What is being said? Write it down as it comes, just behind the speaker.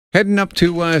Heading up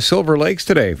to Silver Lakes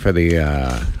today for the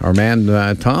our man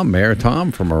Mayor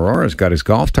Tom from Aurora's got his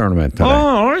golf tournament today. Oh,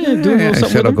 are you doing I something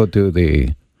said I'll with go do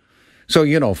the. So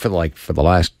for the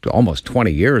last almost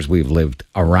 20 years, we've lived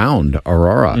around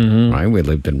Aurora. Right? We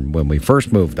lived when we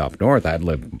first moved up north. I'd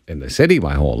lived in the city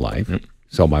my whole life.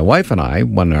 So my wife and I,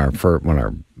 when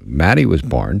our Maddie was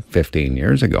born 15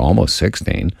 years ago, almost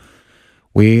 16.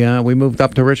 We moved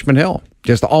up to Richmond Hill,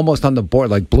 just almost on the border.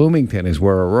 Like Bloomington is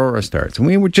where Aurora starts, and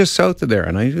we were just south of there.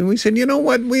 And we said, you know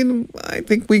what? I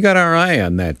think we got our eye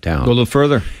on that town. Go a little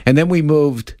further, and then we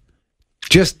moved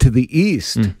just to the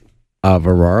east of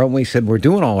Aurora, and we said we're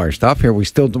doing all our stuff here.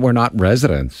 We're not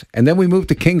residents, and then we moved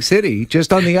to King City,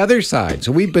 just on the other side.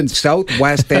 So we've been south,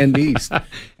 west, and east.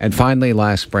 And finally,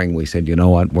 last spring, we said, you know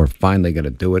what? We're finally going to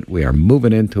do it. We are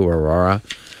moving into Aurora.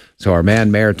 So our man,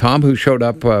 Mayor Tom, who showed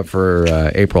up for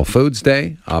April Foods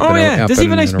Day. Does he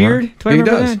have a nice beard? He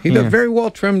does. He does. Very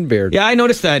well-trimmed beard. Yeah, I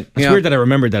noticed that. It's weird that I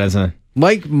remembered that as a...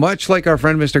 Much like our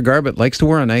friend Mr. Garbett, likes to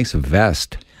wear a nice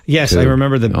vest. Yes, I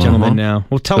remember the gentleman now.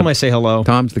 Well, tell him I say hello.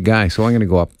 Tom's the guy, so I'm going to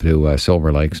go up to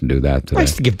Silver Lakes and do that today.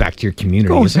 Nice to give back to your community.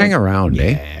 Go hang around,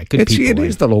 yeah, good people. It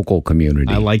is the local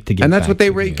community. I like to give and that's back what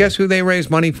they guess who they raise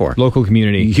money for? Local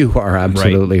community. You are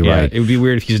absolutely right. It would be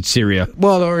weird if you said Syria.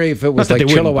 Well, or if it was like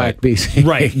Chilliwack, BC.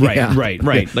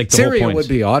 Right. Like the Syria whole point would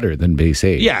be odder than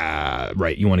BC. Yeah,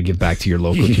 right. You want to give back to your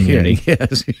local community.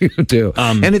 Yes, you do.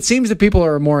 And it seems that people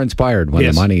are more inspired when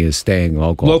the money is staying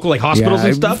local. Local, like hospitals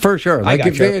and stuff? For sure. Like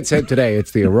if they had said today,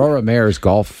 it's the Aurora Mayor's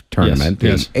Golf Tournament, the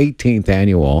 18th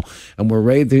annual, and we're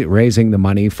raising the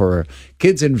money for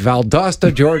kids in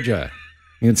Valdosta, Georgia.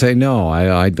 You'd say, no,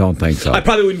 I don't think so. I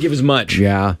probably wouldn't give as much.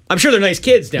 Yeah. I'm sure they're nice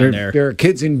kids down there. There are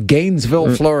kids in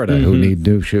Gainesville, Florida who need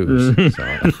new shoes.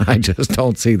 So I just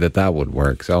don't see that would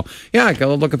work. So, yeah,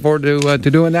 I'm looking forward to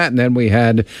doing that. And then we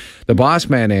had the boss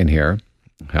man in here,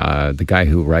 the guy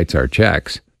who writes our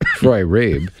checks, Troy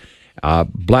Reeb.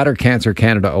 Bladder Cancer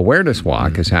Canada Awareness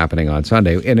Walk is happening on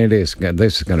Sunday, and this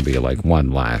is going to be like one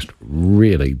last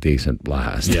really decent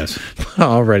blast. Yes.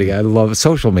 Already, I love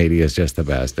social media is just the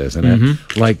best, isn't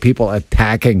it? Like people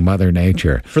attacking Mother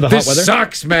Nature. For the hot weather? This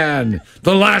sucks, man.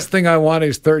 The last thing I want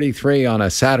is 33 on a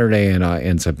Saturday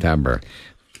in September.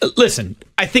 Listen,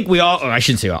 I think we all, I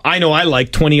shouldn't say all, I know I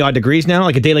like 20-odd degrees now.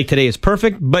 Like a day like today is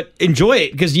perfect, but enjoy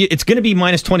it because it's going to be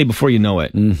minus 20 before you know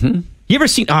it. You ever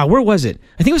seen, where was it?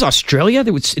 I think it was Australia.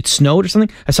 It snowed or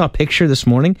something. I saw a picture this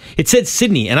morning. It said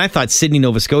Sydney, and I thought Sydney,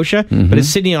 Nova Scotia, but it's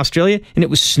Sydney, Australia, and it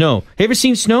was snow. Have you ever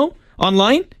seen snow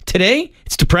online today?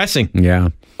 It's depressing. Yeah.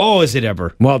 Oh, is it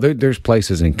ever? Well, there's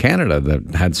places in Canada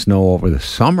that had snow over the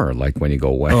summer, like when you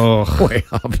go way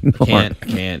up north.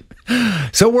 Can't.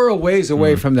 So we're a ways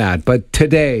away from that. But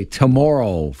today,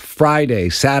 tomorrow, Friday,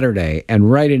 Saturday,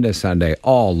 and right into Sunday,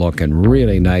 all looking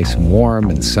really nice and warm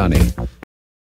and sunny.